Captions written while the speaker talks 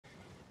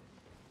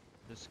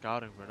Just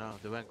scouting for now.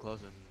 They went close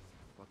and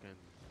fucking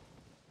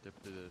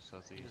dipped to the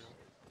southeast.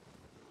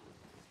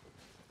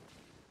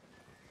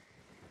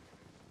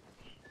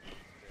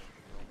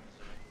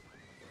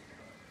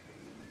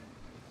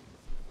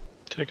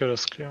 Take it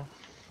as clear.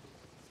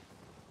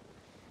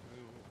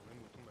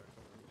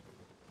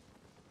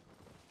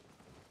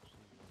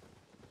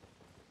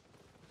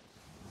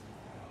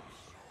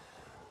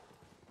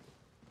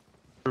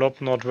 Blob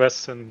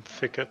northwest in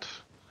thicket.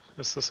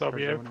 Is this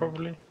RBA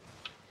probably?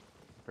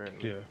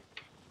 Apparently. Yeah.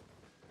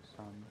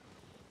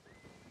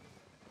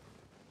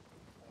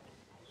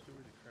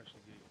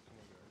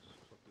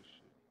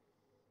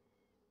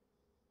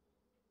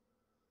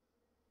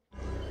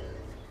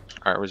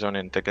 Alright, we're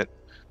zoning in thicket.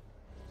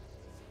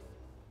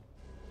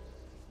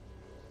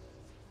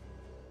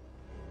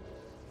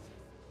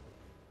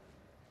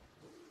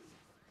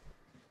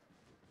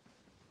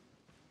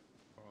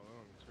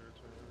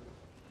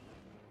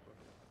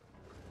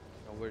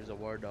 Now where's the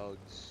war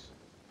dogs?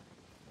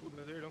 Don't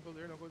go there, don't go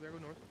there, don't go there, go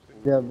north.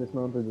 They have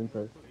dismounted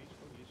inside.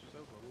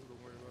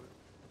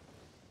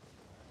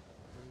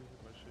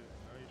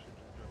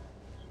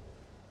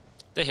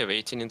 They have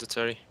 18 in the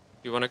Terry.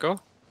 You wanna go?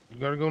 You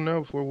gotta go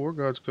now before War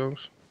Gods comes.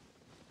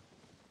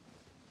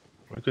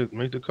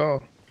 Make the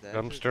call.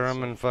 Dumpster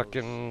them and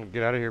fucking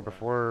get out of here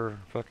before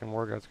fucking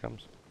War Gods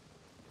comes.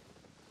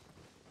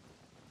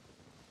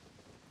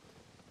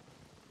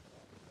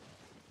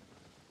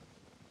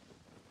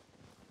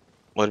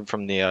 Loaded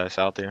from the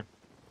south here.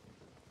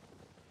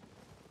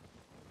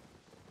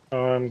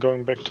 Oh, I'm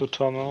going back to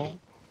tunnel.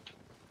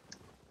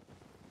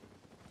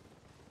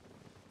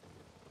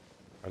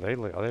 Are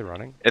they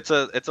running? It's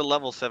a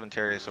level 7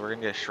 Terry, so we're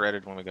gonna get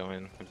shredded when we go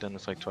in. We've done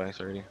this like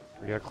twice already.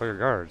 We gotta clear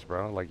guards,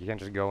 bro. Like you can't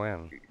just go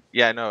in.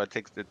 Yeah, I know. It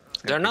takes the.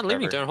 They're not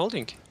leaving, they're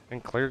holding.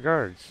 And clear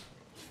guards.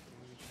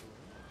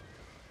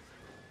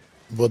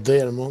 But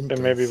they are mountains.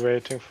 They may be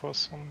waiting for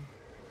some.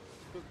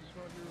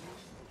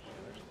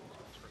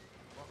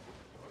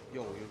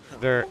 Yo,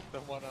 They're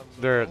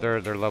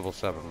level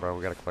 7, bro.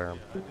 We gotta clear them.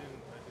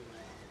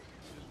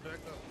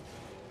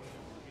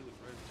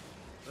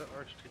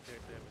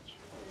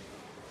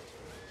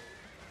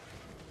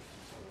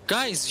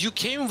 Guys, you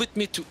came with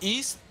me to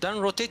east, then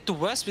rotate to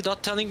west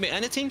without telling me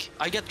anything?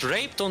 I get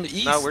raped on the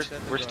east. No,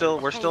 we're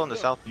still in the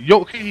south.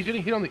 Yo, okay, he's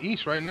getting hit on the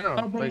east right now.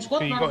 Like,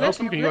 can you go help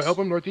him? Can you go help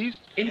him northeast?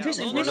 No,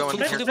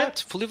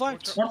 fully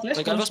wiped.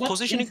 Like I was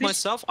positioning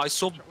myself, I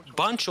saw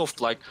bunch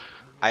of like.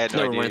 I had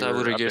no Never idea mind, you I were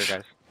would up there,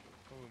 guess.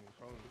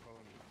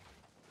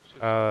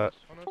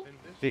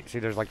 guys. See,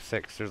 there's like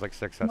 6. There's like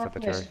 6 that's at the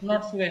Terry.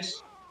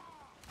 Northwest.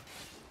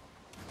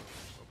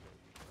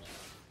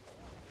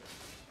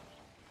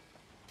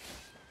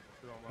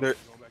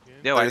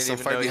 Yo, I didn't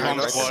even know you behind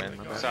were us. back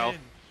then. South,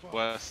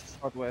 west.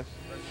 Northwest.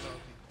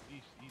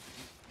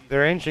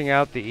 They're inching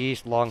out the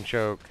east long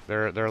choke.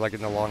 They're like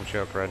in the long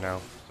choke right now.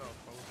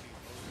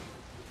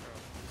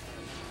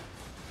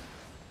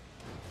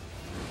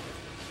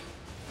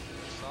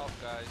 South,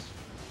 guys.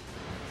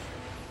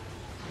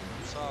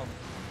 South.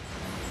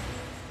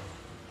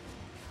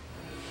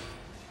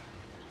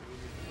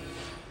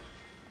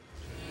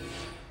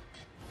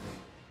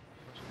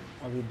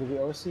 Do we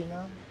OC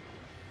now?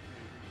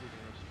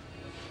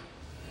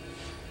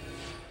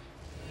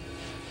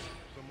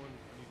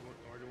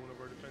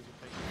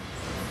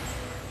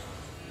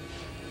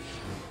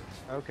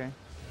 Okay.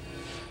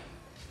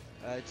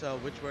 It's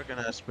which we're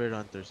gonna Spirit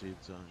Hunter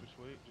seeds on. Just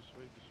wait.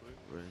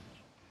 Range.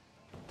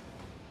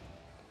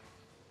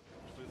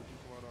 Just wait the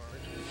people on our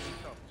arch. Stay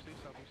south.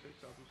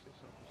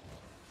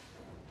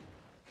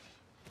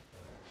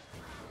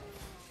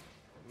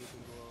 We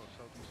can go out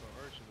southeast on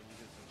arch and then we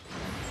get them.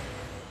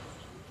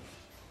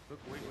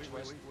 Look, wait. We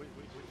go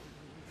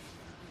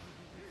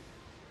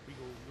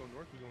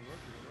north. We go in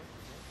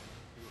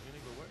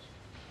and go west.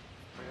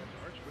 Right after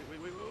arch. Wait.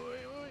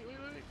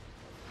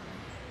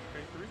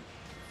 Okay, 3,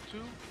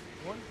 2,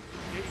 1.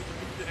 Get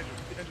the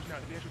entrance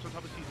now. The entrance on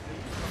top of seats.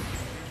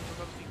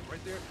 Right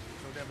there.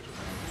 No damage.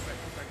 Move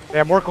back. They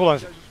have more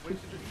cooldowns. Just wait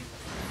to the east.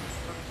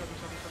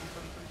 Southie.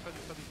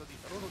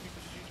 I don't know if you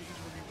could just use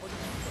your review. Or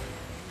just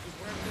use it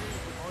right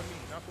there on me.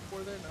 Not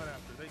before then, not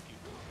after. Thank you.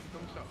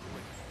 Come south.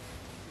 Wait.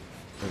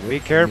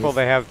 Be careful,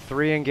 they have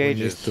 3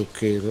 engages. To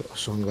kill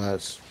some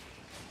guys.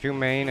 2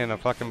 main and a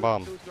fucking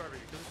bomb. Kill this guard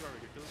right here.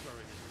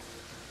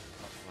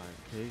 My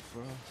cake,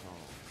 bro.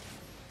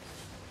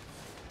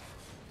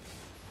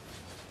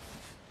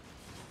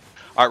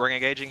 Alright, we're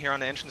engaging here on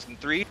the entrance in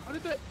 3. How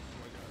did that?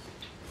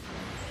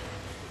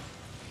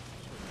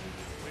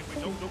 Wait,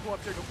 don't go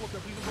up there. Please don't go up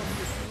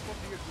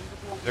there.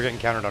 They're getting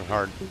countered on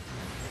hard.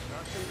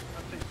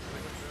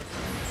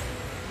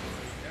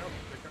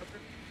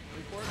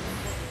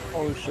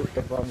 Oh shit,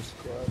 the bomb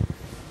squad.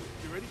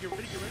 Get ready.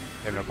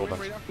 They have no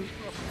cooldowns.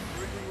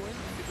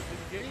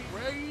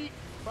 Ready?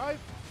 5,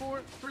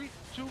 4, 3,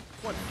 2,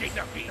 1. Gate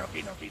now.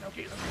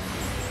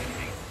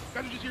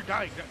 Guys are just here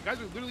dying. Guys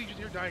are literally just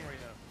here dying right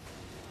now.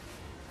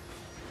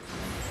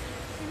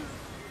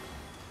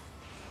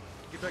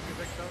 Get back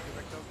south.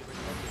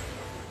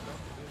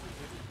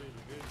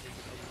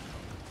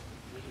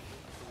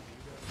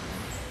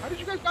 did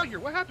you guys got here?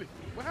 What happened?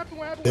 What happened?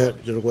 What happened? Yeah, What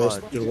happened? your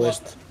west, your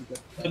west.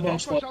 The bomb From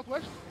squad.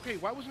 southwest? Okay,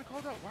 why wasn't it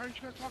called out? Why aren't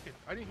you guys talking?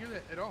 I didn't hear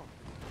that at all.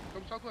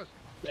 From southwest.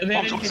 They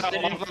didn't hit, they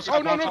didn't hit.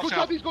 Oh no, go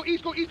southeast, go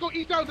east,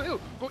 down the hill.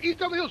 Go east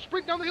down the hill,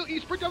 sprint down the hill,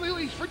 east, sprint down the hill,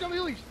 east, sprint down the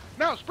hill, east.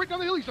 Now, sprint down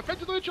the hill, east.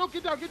 Offensive to the choke,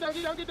 get down.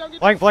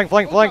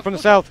 Flank from the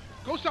south.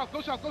 Go south.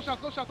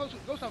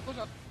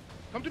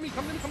 Come to me. If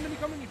you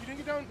didn't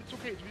get down, it's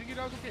okay. If you didn't get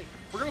down, it's okay.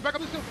 We're gonna go back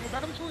up this hill.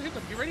 And hit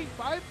them. Get ready?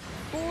 5,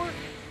 4,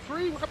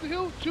 3. Walk up the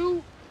hill.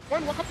 2,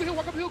 1. Walk up the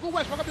hill. Go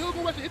west. And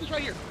hit this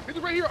right here.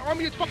 On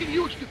me. It's fucking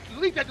huge.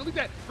 Delete that.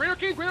 Great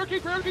arcade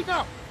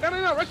now.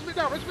 No. Rest of it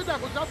down. Go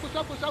south.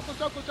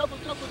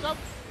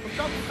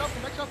 Come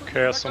back south.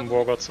 Okay, some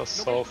wargods are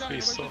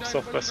southeast or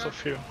southwest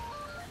of you.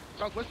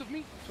 Southwest of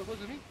me.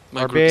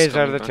 My RBA is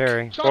out of the back.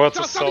 terry. Wargods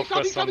are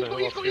southwest on the hill.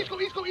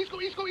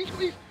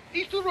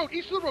 East to the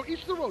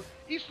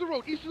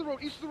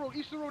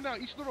road now.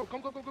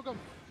 Come.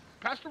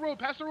 Pass the road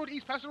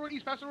east.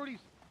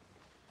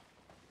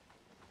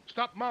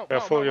 Stop, mount.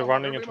 Careful, you're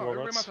running Everybody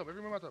into wargods.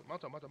 Everybody mount up.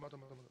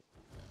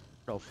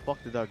 The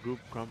fuck did that group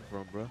come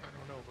from, bro? I don't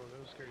know, bro. That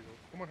was scary,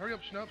 though. Come on, hurry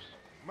up, Schnups.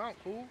 Mount,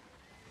 fool.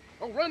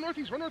 Oh, run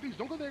northeast.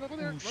 Don't go there. Run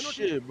northeast.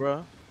 Shit,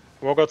 bro.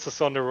 Wargods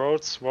is on the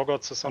roads.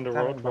 Wargods is on the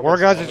road.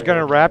 Wargods on is the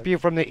gonna road. wrap you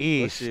from the Go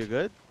east. see you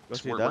good? Go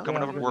see you We're down?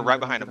 coming over. We're right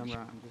behind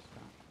him.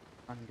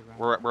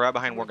 We're right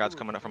behind War Gods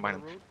coming up from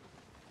behind him.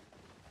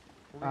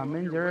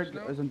 Main Derek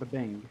is in the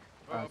bang.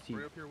 See,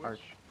 right up here, arch.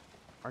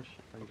 west.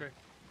 Okay.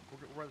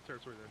 We're at the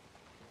territory then.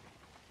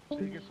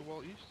 Stay against the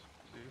wall east.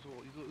 Let's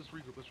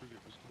regroup. Let's move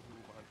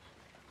behind.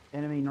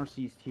 Enemy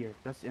northeast here.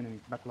 That's enemy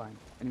backline.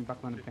 Enemy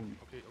backline of bang.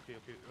 Okay.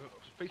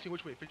 Facing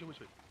which way?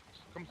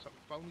 Come south.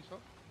 Follow me south.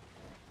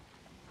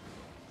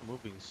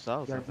 Moving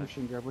south. They're I think.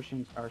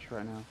 pushing arch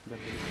right now. They're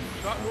pushing.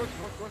 Stop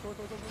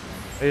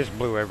north. They just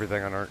blew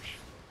everything on arch.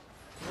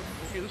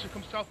 Okay, listen,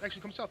 come south.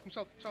 Actually, come south.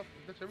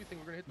 That's everything.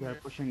 We're gonna hit them They're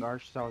here. pushing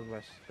arch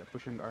southwest.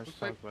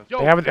 Yo,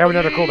 They have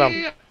another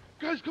cooldown. Yeah.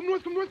 Guys, come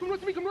north to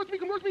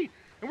me.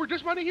 And we're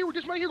dismounting here,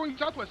 going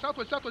southwest.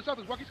 Walking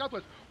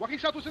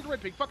southwest into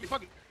Red Pig. Fuck it.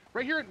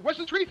 Right here, west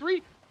of the tree.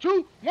 3,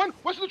 2, 1.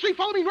 West of the tree.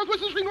 Follow me.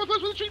 Northwest of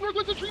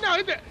the tree. Now,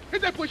 hit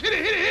that push. Hit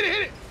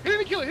it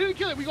and kill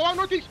it. We go out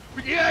northeast.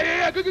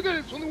 Yeah. Good.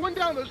 It's only one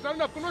down though. It's not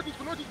enough. Go northeast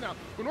now.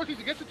 Go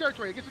northeast against the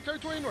territory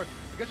in north.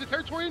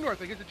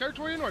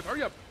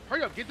 Hurry up.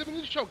 Get them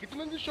in the choke.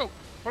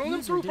 Funnel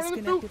them through.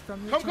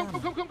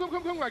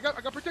 Come. I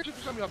got protection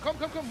for some of y'all. Come.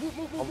 Move.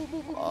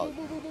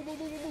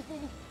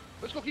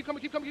 Let's go. Keep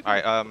coming.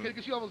 Alright, Okay, you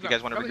can see all those you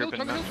guys want to down the regroup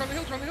hill, and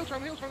Try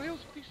the hill.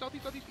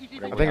 Southeast,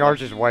 east. I think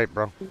arch is white,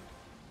 bro.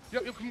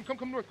 Yep,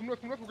 come north. We're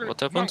gonna What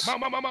happens?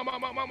 Mount.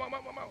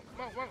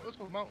 Let's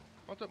go, mount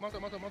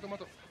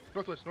up.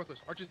 Northwest.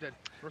 Arch is dead.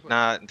 Northwest.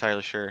 not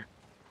entirely sure.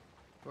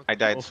 I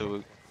died,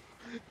 so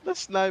The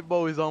snipe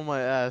bow is on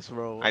my ass,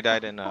 bro. I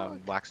died in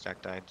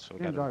Blackstack died, so we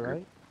You got didn't die,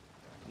 right?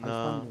 I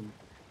Nah, stunned him.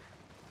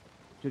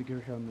 Should get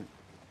your helmet.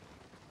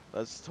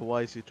 that's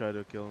twice you tried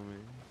to kill me.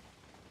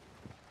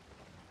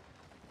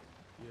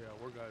 Yeah,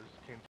 we're guys came